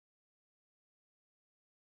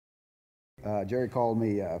Jerry called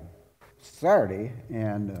me Saturday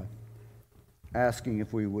and asking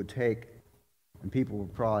if we would take, and people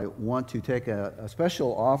would probably want to take a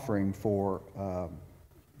special offering for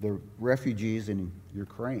the refugees in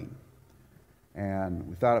Ukraine. And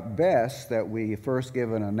we thought it best that we first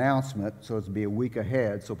give an announcement so it's be a week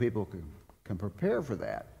ahead so people can prepare for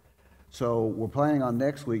that. So we're planning on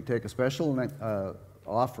next week take a special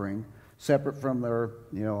offering separate from their,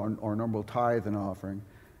 our normal tithe and offering,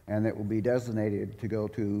 and it will be designated to go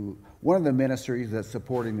to one of the ministries that's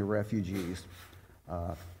supporting the refugees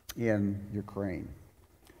in Ukraine.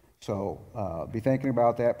 So be thinking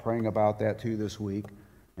about that, praying about that too this week,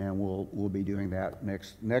 and we'll be doing that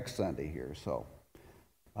next Sunday here. So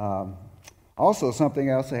also something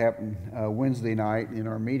else that happened Wednesday night in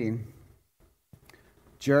our meeting.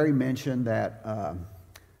 Jerry mentioned that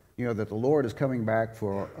that the Lord is coming back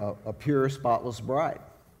for a pure, spotless bride.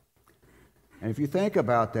 And if you think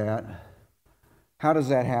about that, how does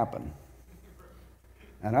that happen?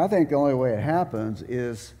 And I think the only way it happens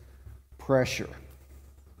is pressure.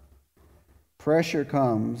 Pressure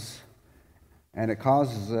comes and it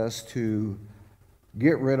causes us to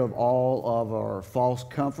get rid of all of our false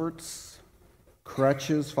comforts,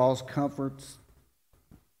 crutches, false comforts,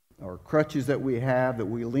 or crutches that we have that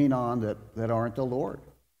we lean on that aren't the Lord.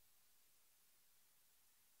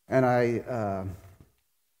 And I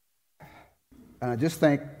just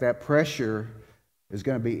think that pressure is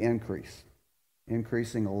going to be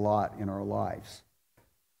increasing a lot in our lives.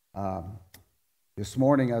 This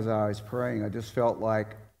morning as I was praying, I just felt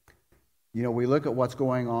like, we look at what's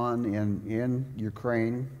going on in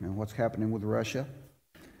Ukraine and what's happening with Russia.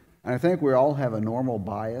 And I think we all have a normal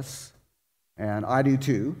bias, and I do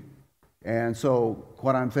too. And so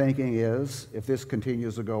what I'm thinking is, if this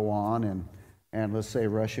continues to go on and let's say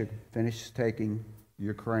Russia finishes taking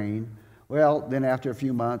Ukraine, well, then after a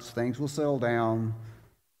few months, things will settle down,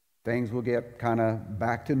 things will get kind of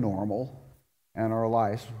back to normal, and our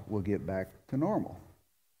lives will get back to normal.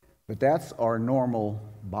 But that's our normal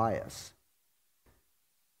bias.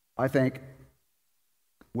 I think,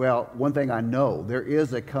 one thing I know, there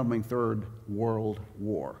is a coming third world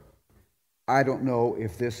war. I don't know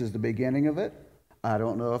if this is the beginning of it. I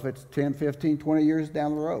don't know if it's 10, 15, 20 years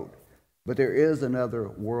down the road. But there is another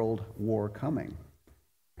world war coming.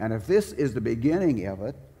 And if this is the beginning of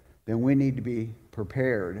it, then we need to be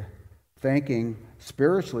prepared, thinking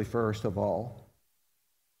spiritually, first of all,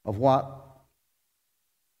 of what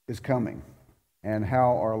is coming and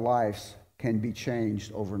how our lives can be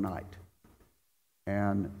changed overnight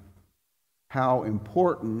and how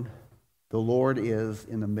important the Lord is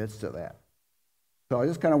in the midst of that. So I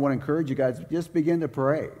just kind of want to encourage you guys, just begin to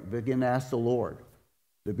pray, begin to ask the Lord,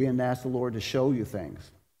 to show you things.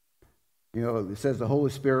 It says the Holy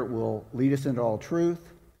Spirit will lead us into all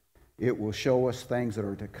truth. It will show us things that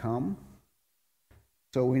are to come.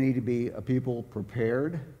 So we need to be a people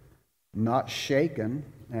prepared, not shaken,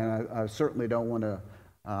 and I certainly don't want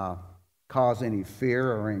to cause any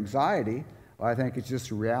fear or anxiety. I think it's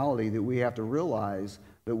just a reality that we have to realize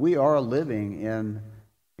that we are living in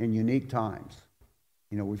unique times.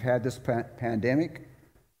 We've had this pandemic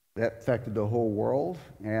that affected the whole world,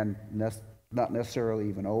 and that's not necessarily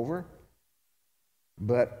even over.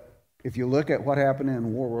 But if you look at what happened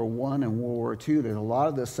in World War I and World War II, there's a lot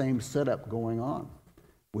of the same setup going on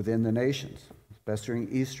within the nations, especially in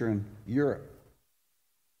Eastern Europe.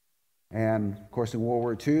 And of course, in World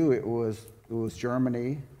War II, it was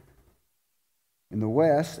Germany in the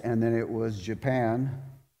West, and then it was Japan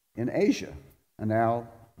in Asia. And now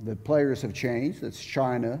the players have changed. It's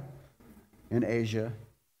China in Asia,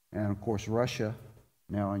 and of course Russia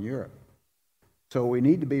now in Europe. So we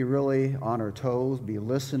need to be really on our toes, be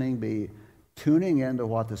listening, be tuning into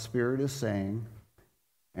what the Spirit is saying,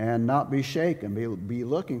 and not be shaken. Be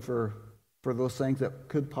looking for those things that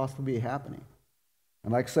could possibly be happening.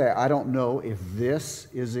 And like I say, I don't know if this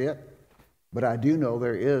is it, but I do know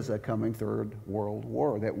there is a coming third world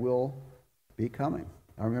war that will be coming.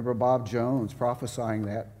 I remember Bob Jones prophesying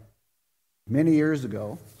that many years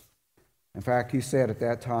ago. In fact, he said at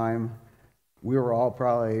that time, we were all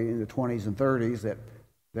probably in the 20s and 30s,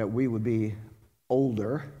 that we would be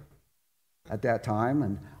older at that time,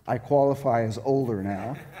 and I qualify as older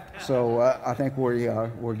now. So I think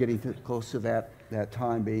we're getting close to that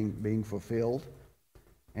time being fulfilled.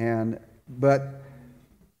 But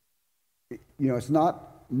it's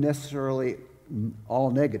not necessarily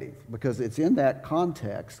all negative, because it's in that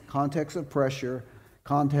context of pressure,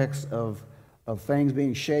 context of things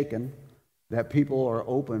being shaken, that people are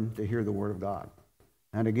open to hear the Word of God.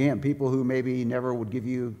 And again, people who maybe never would give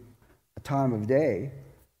you a time of day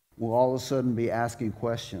will all of a sudden be asking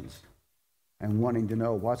questions and wanting to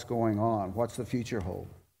know what's going on, what's the future hold.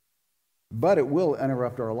 But it will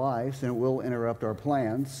interrupt our lives, and it will interrupt our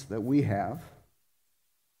plans that we have.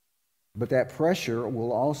 But that pressure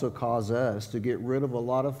will also cause us to get rid of a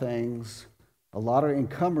lot of things, a lot of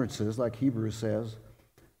encumbrances, like Hebrews says,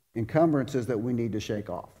 encumbrances that we need to shake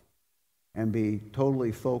off and be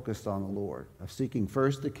totally focused on the Lord, of seeking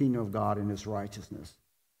first the kingdom of God and his righteousness,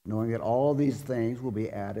 knowing that all these things will be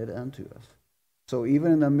added unto us. So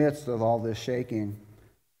even in the midst of all this shaking,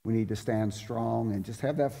 we need to stand strong and just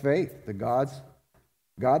have that faith that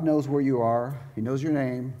God knows where you are. He knows your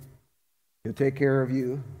name. He'll take care of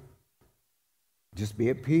you. Just be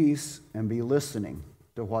at peace and be listening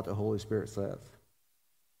to what the Holy Spirit says.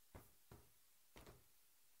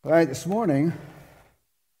 All right, this morning,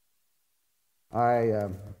 I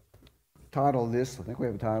titled this, I think we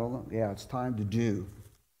have a title. Yeah, it's Time to Do.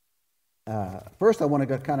 First, I want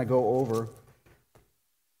to kind of go over,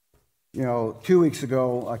 2 weeks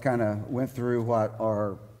ago, I kind of went through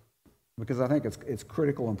because I think it's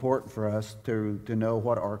critical important for us to know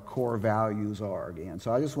what our core values are again.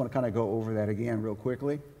 So I just want to kind of go over that again real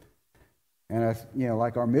quickly. And,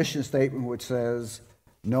 like our mission statement, which says,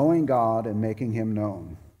 knowing God and making him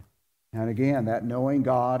known. And again, that knowing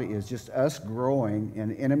God is just us growing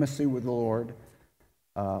in intimacy with the Lord.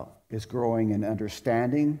 It's growing in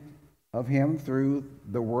understanding of him through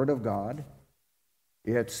the Word of God.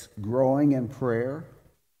 It's growing in prayer.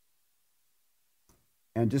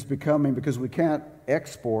 And just becoming, because we can't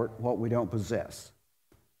export what we don't possess.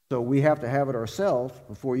 So we have to have it ourselves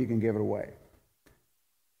before you can give it away.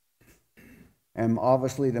 And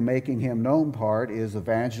obviously the making him known part is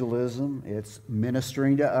evangelism. It's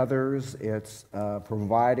ministering to others. It's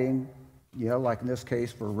providing, like in this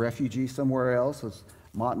case for refugees somewhere else. It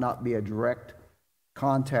might not be a direct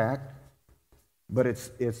contact, but it's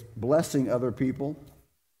blessing other people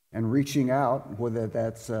and reaching out, whether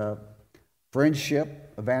that's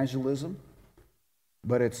friendship, evangelism,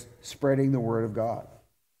 but it's spreading the Word of God.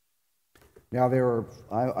 Now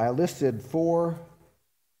I listed 4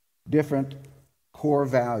 different core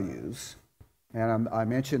values, and I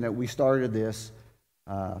mentioned that we started this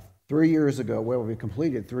 3 years ago. Well, we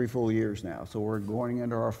completed 3 full years now, so we're going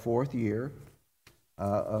into our 4th year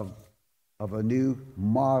of a new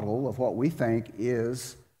model of what we think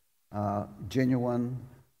is genuine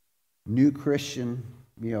new Christian,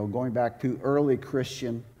 going back to early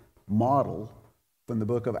Christian model from the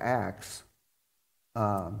book of Acts,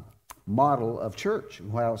 model of church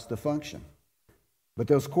and how it's to function. But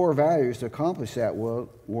those core values to accomplish that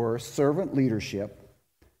were servant leadership.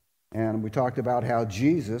 And we talked about how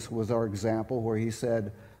Jesus was our example, where he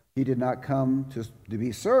said he did not come to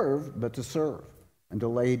be served, but to serve and to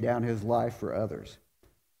lay down his life for others.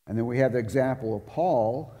 And then we have the example of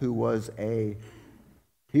Paul, who was a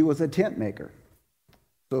tent maker.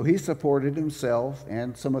 So he supported himself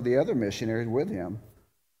and some of the other missionaries with him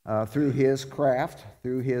through his craft,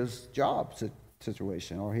 through his job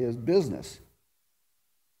situation or his business.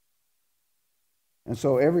 And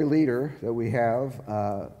so every leader that we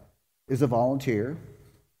have is a volunteer.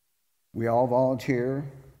 We all volunteer.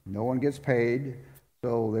 No one gets paid.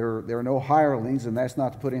 So there are no hirelings, and that's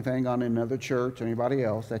not to put anything on another church or anybody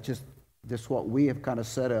else. That's just what we have kind of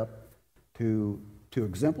set up to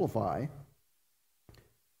exemplify.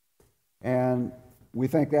 And we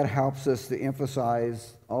think that helps us to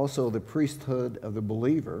emphasize also the priesthood of the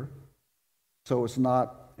believer. So it's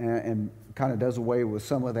not, and kind of does away with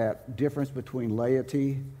some of that difference between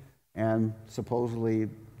laity and supposedly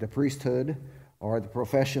the priesthood or the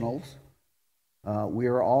professionals. We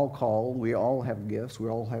are all called. We all have gifts. We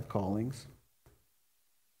all have callings.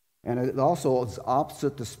 And it also is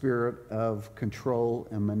opposite the spirit of control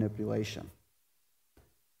and manipulation.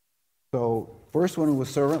 So first one was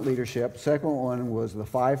servant leadership. Second one was the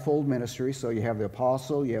fivefold ministry. So you have the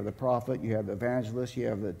apostle, you have the prophet, you have the evangelist, you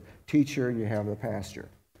have the teacher, and you have the pastor.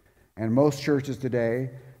 And most churches today,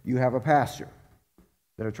 you have a pastor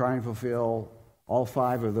that are trying to fulfill all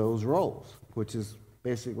 5 of those roles, which is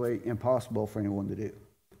basically impossible for anyone to do.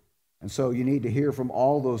 And so you need to hear from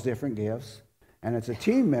all those different gifts. And it's a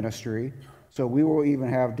team ministry, so we will even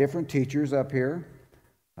have different teachers up here.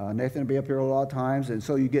 Nathan will be up here a lot of times, and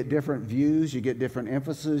so you get different views, you get different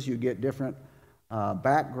emphasis, you get different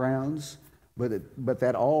backgrounds, but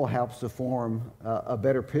that all helps to form a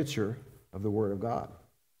better picture of the Word of God.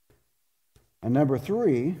 And number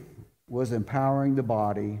 3 was empowering the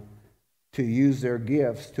body to use their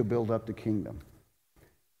gifts to build up the kingdom.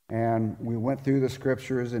 And we went through the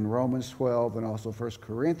scriptures in Romans 12 and also 1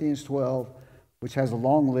 Corinthians 12, which has a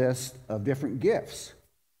long list of different gifts.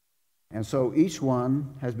 And so each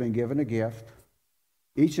one has been given a gift.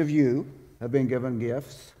 Each of you have been given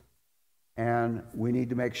gifts, and we need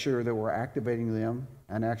to make sure that we're activating them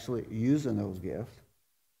and actually using those gifts.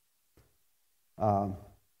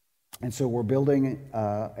 And so we're building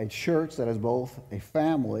a church that is both a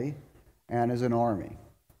family and is an army.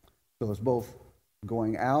 So it's both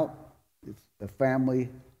going out, it's the family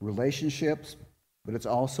relationships, but it's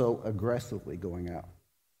also aggressively going out.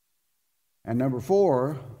 And number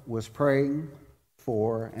 4 was praying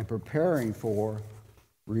for and preparing for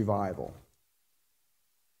revival.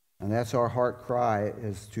 And that's our heart cry,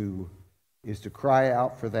 is to cry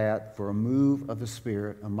out for that, for a move of the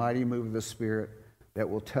Spirit, a mighty move of the Spirit that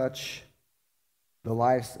will touch the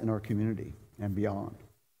lives in our community and beyond.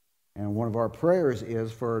 And one of our prayers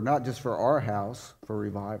is for not just for our house, for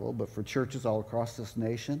revival, but for churches all across this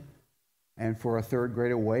nation, and for a third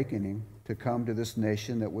great awakening to come to this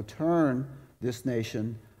nation that would turn this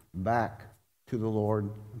nation back to the Lord,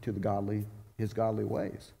 to His godly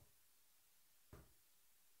ways.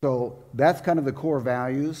 So that's kind of the core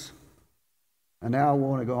values. And now I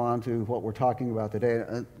want to go on to what we're talking about today.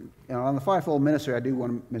 And on the fivefold ministry, I do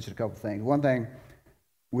want to mention a couple things. One thing,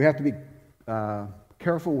 we have to be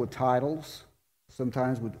careful with titles.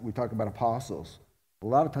 Sometimes we talk about apostles. A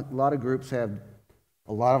lot of groups have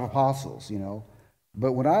a lot of apostles,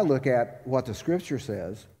 But when I look at what the Scripture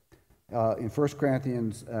says, in 1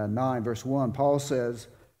 Corinthians 9, verse 1, Paul says,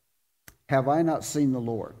 "Have I not seen the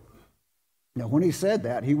Lord?" Now, when he said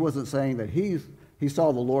that, he wasn't saying that he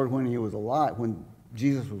saw the Lord when he was alive, when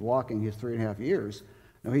Jesus was walking his 3.5 years.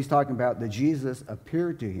 No, he's talking about that Jesus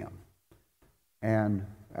appeared to him. And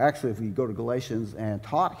actually, if you go to Galatians, and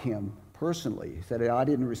taught him personally, he said, "I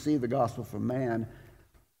didn't receive the gospel from man,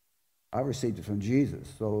 I received it from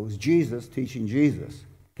Jesus." So it was Jesus teaching Jesus.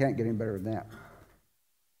 Can't get any better than that.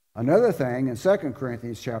 Another thing, in 2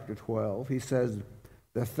 Corinthians chapter 12, he says,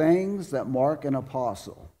 "The things that mark an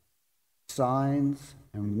apostle, signs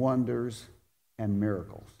and wonders and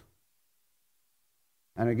miracles."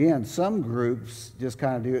 And again, some groups just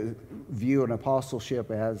kind of view an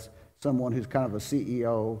apostleship as someone who's kind of a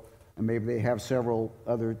CEO, and maybe they have several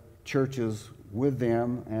other churches with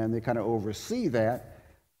them, and they kind of oversee that.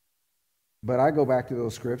 But I go back to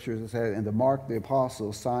those scriptures that say, "And to mark the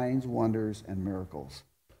apostles, signs, wonders, and miracles."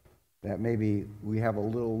 That maybe we have a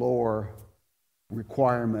little lower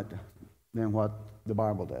requirement than what the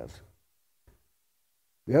Bible does.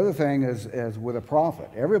 The other thing is with a prophet.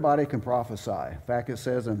 Everybody can prophesy. In fact, it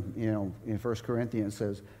says in 1 Corinthians, it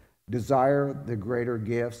says, "Desire the greater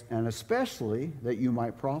gifts, and especially that you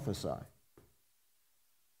might prophesy."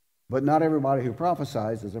 But not everybody who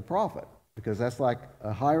prophesies is a prophet, because that's like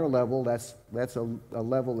a higher level. That's a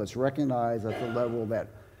level that's recognized. That's a level that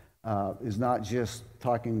is not just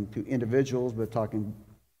talking to individuals, but talking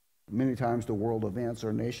many times to world events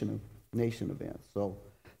or nation events. So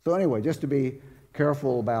anyway, just to be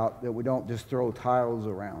careful about that, we don't just throw titles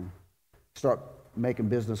around, start making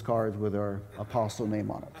business cards with our apostle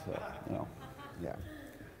name on it. So, yeah.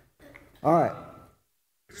 All right.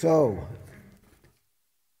 So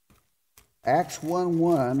Acts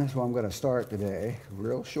 1:1 is where I'm going to start today.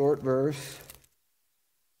 Real short verse.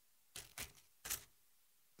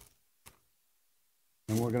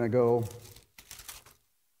 And we're going to go.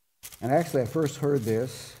 And actually, I first heard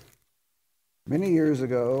this many years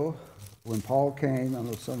ago when Paul came. I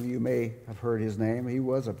know some of you may have heard his name. He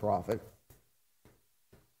was a prophet.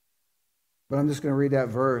 But I'm just going to read that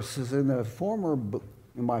verse. It's in my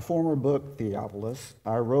former book, Theophilus,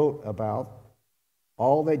 I wrote about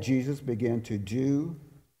all that Jesus began to do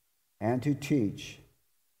and to teach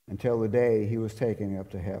until the day he was taken up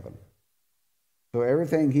to heaven. So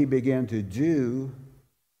everything he began to do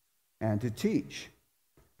and to teach.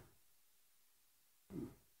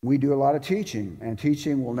 We do a lot of teaching, and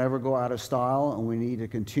teaching will never go out of style, and we need to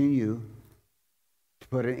continue to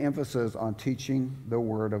put an emphasis on teaching the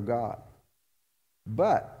Word of God.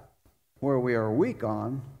 But where we are weak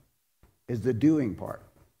on is the doing part.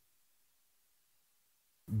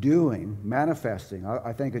 Doing, manifesting.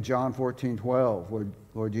 I think of John 14:12,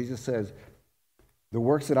 where Jesus says, "The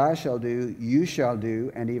works that I shall do, you shall do,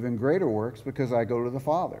 and even greater works, because I go to the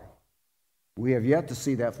Father." We have yet to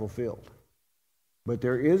see that fulfilled. But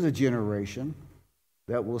there is a generation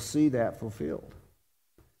that will see that fulfilled.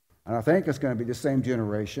 And I think it's going to be the same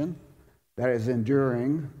generation that is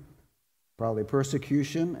enduring probably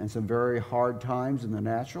persecution and some very hard times in the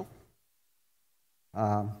natural.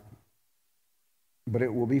 But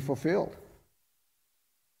it will be fulfilled.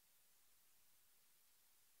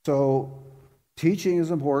 So teaching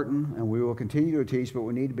is important, and we will continue to teach, but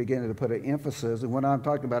we need to begin to put an emphasis. And when I'm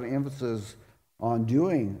talking about an emphasis on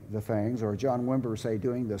doing the things, or John Wimber say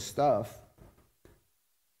doing the stuff,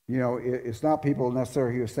 You know, it's not people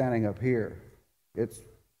necessarily who are standing up here. It's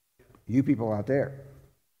you people out there.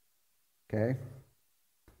 Okay?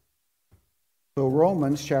 So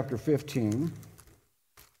Romans chapter 15.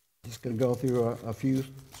 Just going to go through a few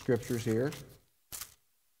scriptures here.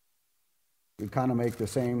 We kind of make the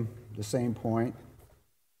same point.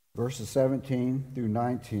 Verses 17 through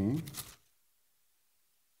 19.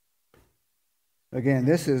 Again,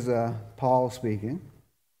 this is Paul speaking.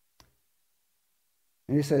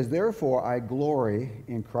 And he says, "Therefore I glory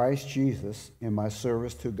in Christ Jesus in my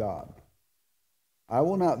service to God. I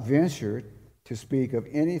will not venture to speak of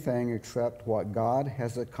anything except what God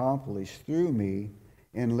has accomplished through me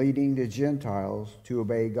in leading the Gentiles to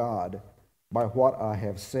obey God by what I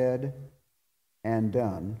have said and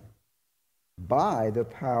done, by the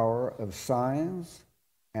power of signs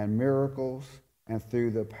and miracles and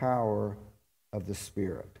through the power of the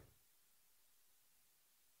Spirit."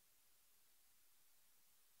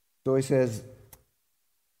 So he says,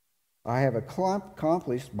 I have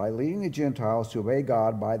accomplished by leading the Gentiles to obey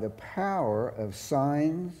God by the power of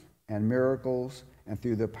signs and miracles and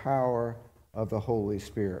through the power of the Holy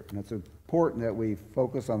Spirit. And it's important that we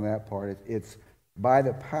focus on that part. It's by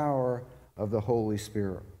the power of the Holy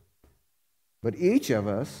Spirit. But each of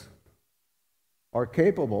us are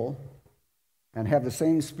capable and have the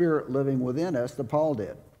same Spirit living within us that Paul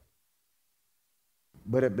did.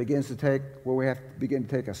 But it begins to take, where we have to begin to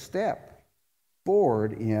take a step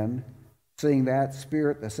forward in seeing that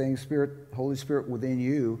Spirit, the same Spirit, Holy Spirit within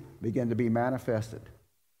you, begin to be manifested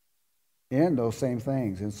in those same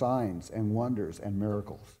things, in signs and wonders and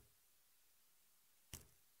miracles.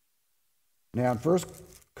 Now in 1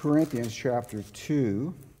 Corinthians chapter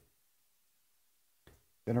 2, I'm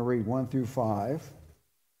going to read 1 through 5.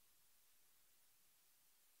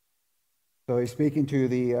 So he's speaking to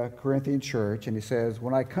the Corinthian church, and he says,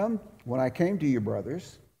 When I came to you,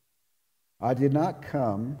 brothers, I did not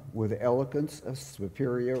come with eloquence of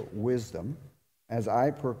superior wisdom, as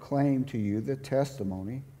I proclaimed to you the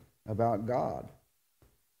testimony about God.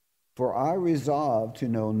 For I resolved to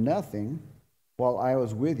know nothing while I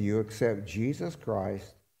was with you except Jesus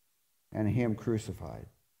Christ and Him crucified.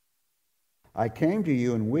 I came to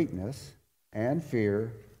you in weakness and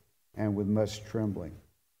fear and with much trembling.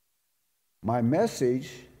 My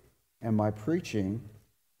message and my preaching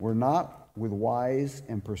were not with wise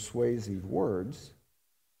and persuasive words,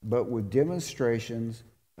 but with demonstrations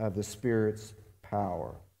of the Spirit's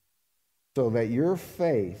power, so that your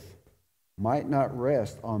faith might not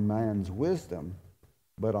rest on man's wisdom,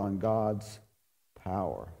 but on God's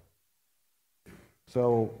power.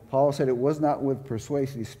 So Paul said it was not with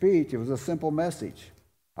persuasive speech, it was a simple message.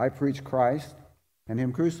 I preach Christ and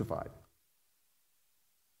Him crucified.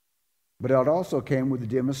 But it also came with the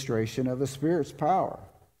demonstration of the Spirit's power,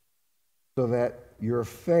 so that your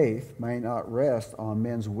faith may not rest on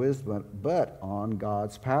men's wisdom, but on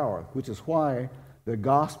God's power, which is why the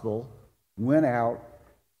gospel went out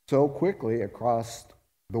so quickly across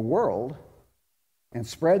the world and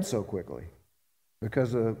spread so quickly,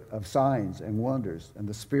 because of signs and wonders and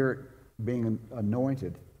the Spirit being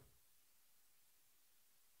anointed.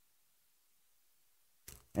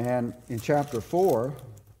 And in chapter 4,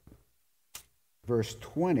 verse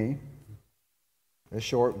 20, a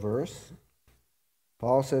short verse,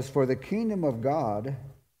 Paul says, For the kingdom of God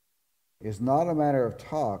is not a matter of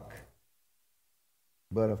talk,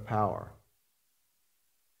 but of power.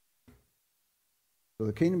 So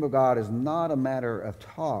the kingdom of God is not a matter of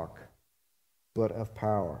talk, but of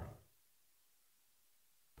power.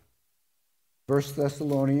 1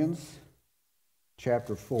 Thessalonians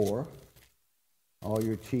chapter 4. All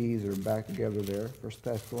your T's are back together there. 1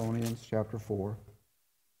 Thessalonians chapter 4.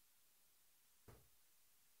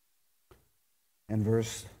 And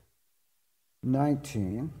verse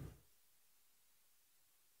 19.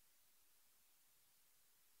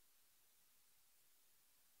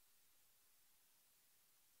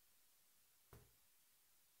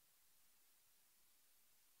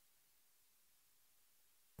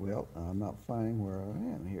 Well, I'm not finding where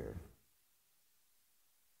I am here.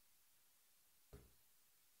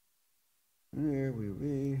 There we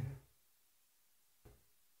be.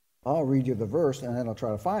 I'll read you the verse and then I'll try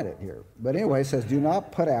to find it here. But anyway, it says, Do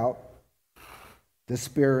not put out the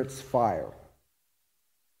Spirit's fire.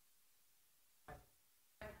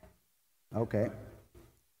 Okay.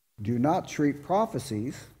 Do not treat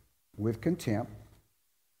prophecies with contempt.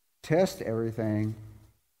 Test everything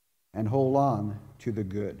and hold on to the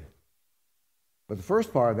good. But the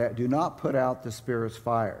first part of that, do not put out the Spirit's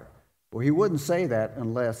fire. Well, he wouldn't say that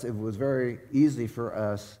unless it was very easy for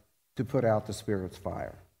us to put out the Spirit's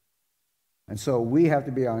fire. And so we have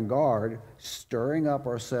to be on guard, stirring up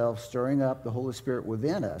ourselves, stirring up the Holy Spirit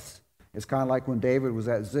within us. It's kind of like when David was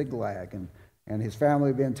at Ziklag and his family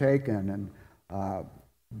had been taken and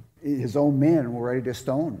his own men were ready to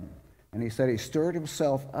stone him. And he said he stirred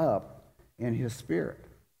himself up in his spirit.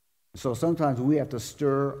 So sometimes we have to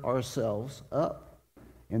stir ourselves up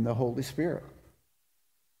in the Holy Spirit.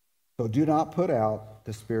 So do not put out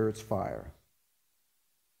the Spirit's fire.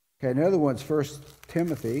 Okay, another one's 1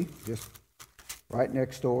 Timothy, just right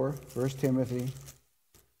next door. 1 Timothy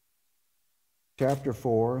chapter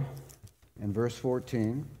 4 and verse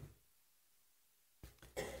 14.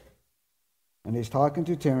 And he's talking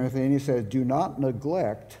to Timothy and he says, do not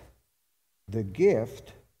neglect the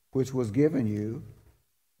gift which was given you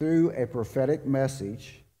through a prophetic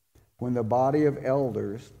message when the body of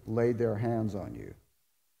elders laid their hands on you.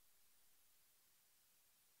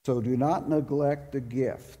 So do not neglect the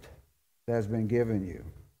gift that has been given you.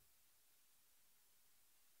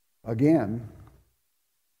 Again,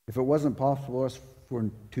 if it wasn't possible for us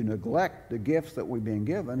to neglect the gifts that we've been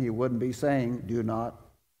given, he wouldn't be saying, do not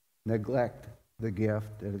neglect the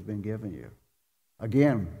gift that has been given you.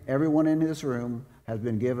 Again, everyone in this room has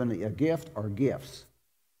been given a gift or gifts.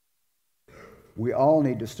 We all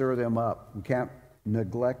need to stir them up. We can't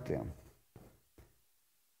neglect them.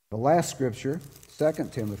 The last scripture, 2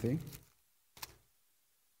 Timothy,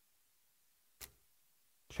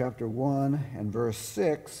 chapter 1 and verse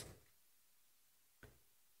 6,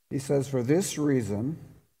 he says, for this reason,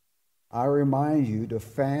 I remind you to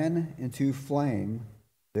fan into flame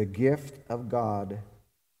the gift of God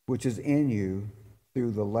which is in you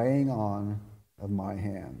through the laying on of my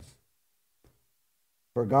hands.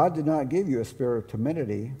 For God did not give you a spirit of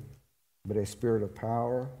timidity, but a spirit of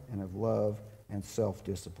power and of love and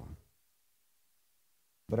self-discipline.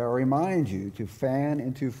 But I remind you to fan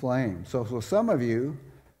into flame. So for some of you,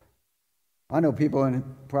 I know people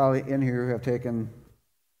probably in here who have taken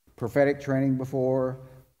prophetic training before,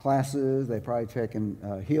 classes. They've probably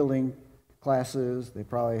taken healing classes. They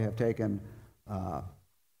probably have taken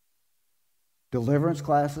deliverance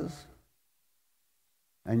classes.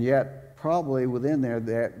 And yet, probably within there,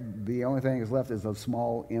 that the only thing that's left is a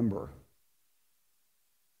small ember.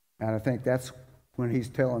 And I think that's when he's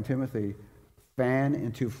telling Timothy, fan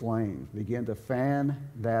into flames. Begin to fan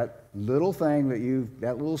that little thing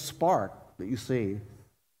that little spark that you see,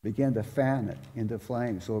 begin to fan it into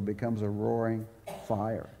flames so it becomes a roaring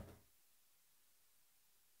fire.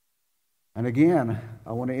 And again,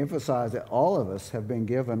 I want to emphasize that all of us have been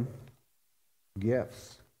given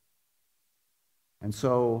gifts. And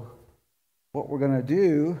so what we're going to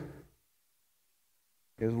do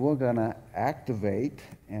is we're going to activate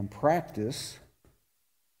and practice,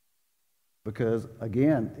 because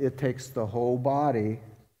again, it takes the whole body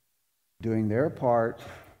doing their part,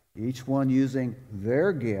 each one using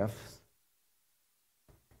their gifts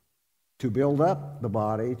to build up the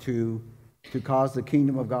body, to cause the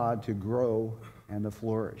kingdom of God to grow and to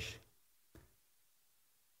flourish.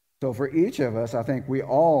 So for each of us, I think we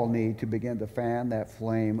all need to begin to fan that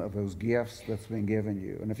flame of those gifts that's been given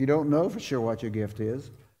you. And if you don't know for sure what your gift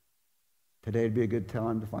is, today would be a good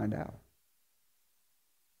time to find out.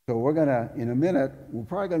 So we're going to, in a minute, we're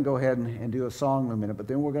probably going to go ahead and do a song in a minute, but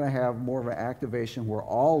then we're going to have more of an activation where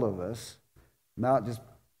all of us, not just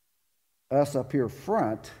us up here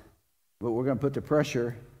front, but we're going to put the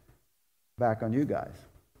pressure back on you guys.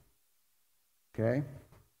 Okay?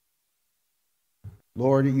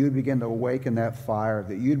 Lord, that you'd begin to awaken that fire,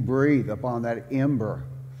 that you'd breathe upon that ember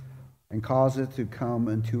and cause it to come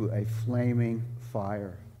into a flaming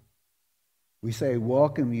fire. We say,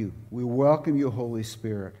 welcome you. We welcome you, Holy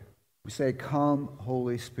Spirit. We say, come,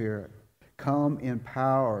 Holy Spirit. Come in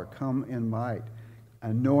power. Come in might.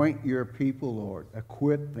 Anoint your people, Lord.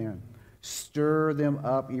 Equip them. Stir them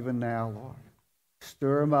up even now, Lord.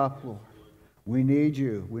 Stir them up, Lord. We need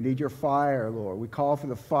you. We need your fire, Lord. We call for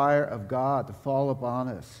the fire of God to fall upon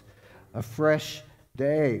us. A fresh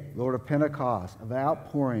day, Lord, of Pentecost, of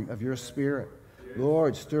outpouring of your Spirit.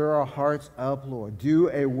 Lord, stir our hearts up, Lord.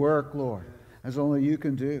 Do a work, Lord, as only you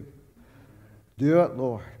can do. Do it,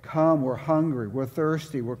 Lord. Come, we're hungry, we're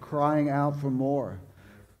thirsty, we're crying out for more.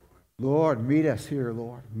 Lord, meet us here,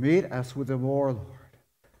 Lord. Meet us with the more, Lord.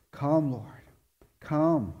 Come, Lord.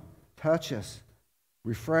 Come, touch us.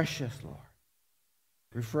 Refresh us, Lord.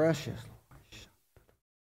 Refresh us, Lord.